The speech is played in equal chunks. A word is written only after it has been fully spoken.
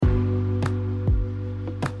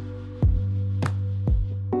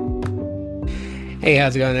Hey,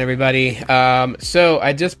 how's it going, everybody? So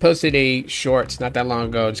I just posted a short not that long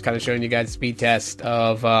ago, just kind of showing you guys a speed test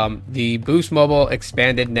of the Boost Mobile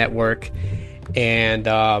expanded network and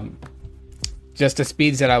just the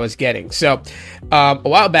speeds that I was getting. So a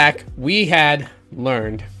while back, we had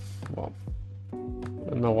learned, well, I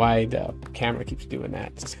don't know why the camera keeps doing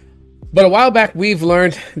that. But a while back, we've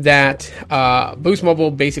learned that Boost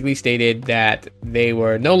Mobile basically stated that they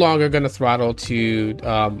were no longer going to throttle to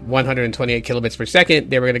 128 kilobits per second.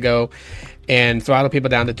 They were going to go and throttle people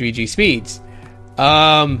down to 3G speeds.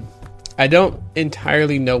 I don't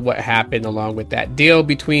entirely know what happened along with that deal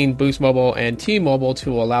between Boost Mobile and T-Mobile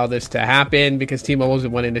to allow this to happen, because T-Mobile's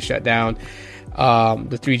been wanting to shut down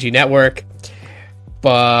the 3G network.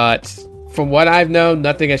 But from what I've known,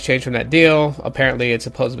 nothing has changed from that deal. Apparently, it's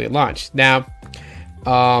supposedly launched. Now,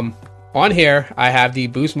 on here, I have the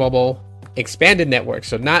Boost Mobile expanded network.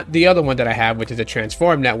 So not the other one that I have, which is a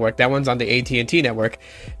transformed network. That one's on the AT&T network.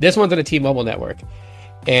 This one's on the T-Mobile network.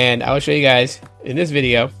 And I will show you guys in this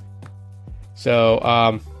video. So,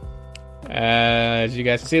 as you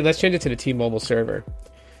guys can see, let's change it to the T-Mobile server.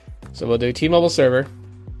 So we'll do T-Mobile server.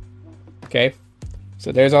 Okay.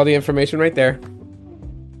 So there's all the information right there.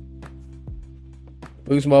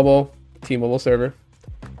 Boost Mobile, T-Mobile server,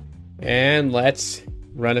 and let's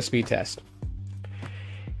run a speed test.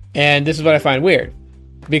 And this is what I find weird,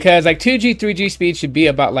 because like 2G, 3G speed should be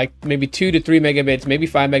about like maybe 2 to 3 megabits, maybe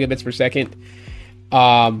 5 megabits per second.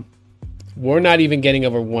 We're not even getting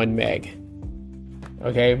over 1 meg.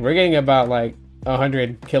 Okay, we're getting about like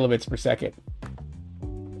 100 kilobits per second.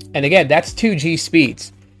 And again, that's 2G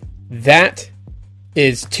speeds. That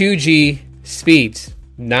is 2G speeds,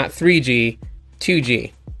 not 3G.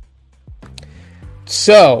 2G.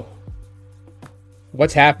 So,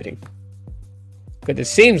 what's happening? Because it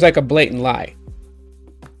seems like a blatant lie.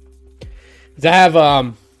 I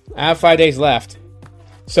have 5 days left.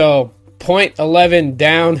 So, 0.11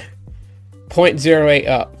 down, 0.08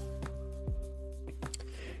 up.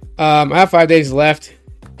 I have 5 days left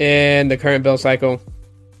in the current build cycle.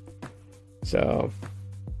 So,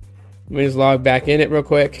 let me just log back in it real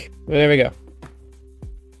quick. There we go.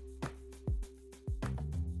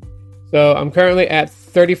 So I'm currently at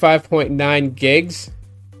 35.9 gigs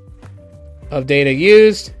of data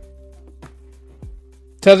used.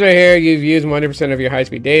 Tells right here you've used 100% of your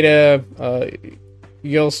high-speed data.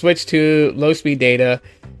 You'll switch to low-speed data.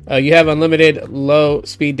 You have unlimited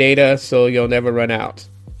low-speed data, so you'll never run out.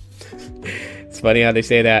 It's funny how they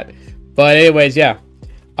say that. But anyways, yeah.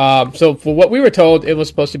 So for what we were told, it was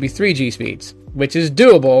supposed to be 3G speeds, which is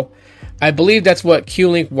doable. I believe that's what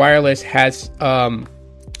Q-Link Wireless has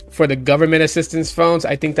for the government assistance phones.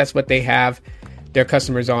 I think that's what they have their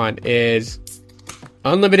customers on, is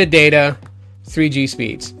unlimited data, 3G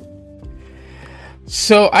speeds.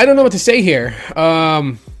 So I don't know what to say here,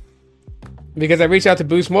 because I reached out to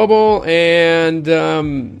Boost Mobile and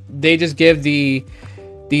they just give the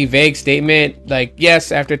vague statement like,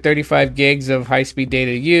 yes, after 35 gigs of high-speed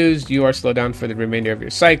data used, you are slowed down for the remainder of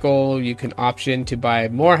your cycle. You can option to buy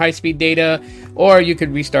more high-speed data, or you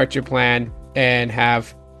could restart your plan and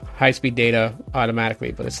have high-speed data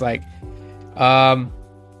automatically. But it's like,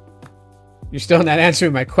 you're still not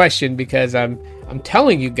answering my question, because I'm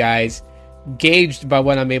telling you guys, gauged by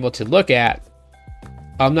what I'm able to look at,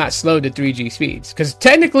 I'm not slowed to 3G speeds. Because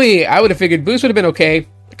technically, I would have figured Boost would have been okay,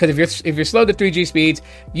 because if you're slowed to 3G speeds,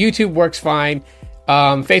 YouTube works fine,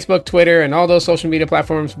 Facebook, Twitter, and all those social media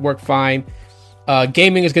platforms work fine.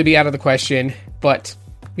 Gaming is going to be out of the question, but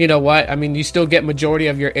you know what? I mean, you still get majority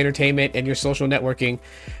of your entertainment and your social networking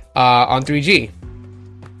on 3G.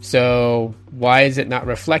 So why is it not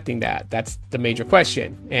reflecting that? That's the major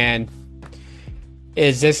question. And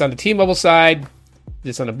is this on the T-Mobile side? Is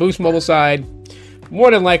this on the Boost Mobile side?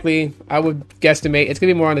 More than likely, I would guesstimate it's going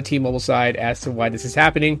to be more on the T-Mobile side as to why this is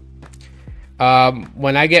happening.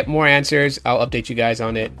 When I get more answers, I'll update you guys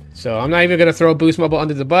on it. So I'm not even going to throw Boost Mobile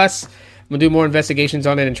under the bus. I'm going to do more investigations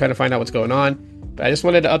on it and try to find out what's going on. But I just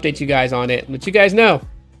wanted to update you guys on it and let you guys know.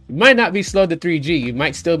 You might not be slowed to 3G. You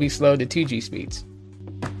might still be slowed to 2G speeds.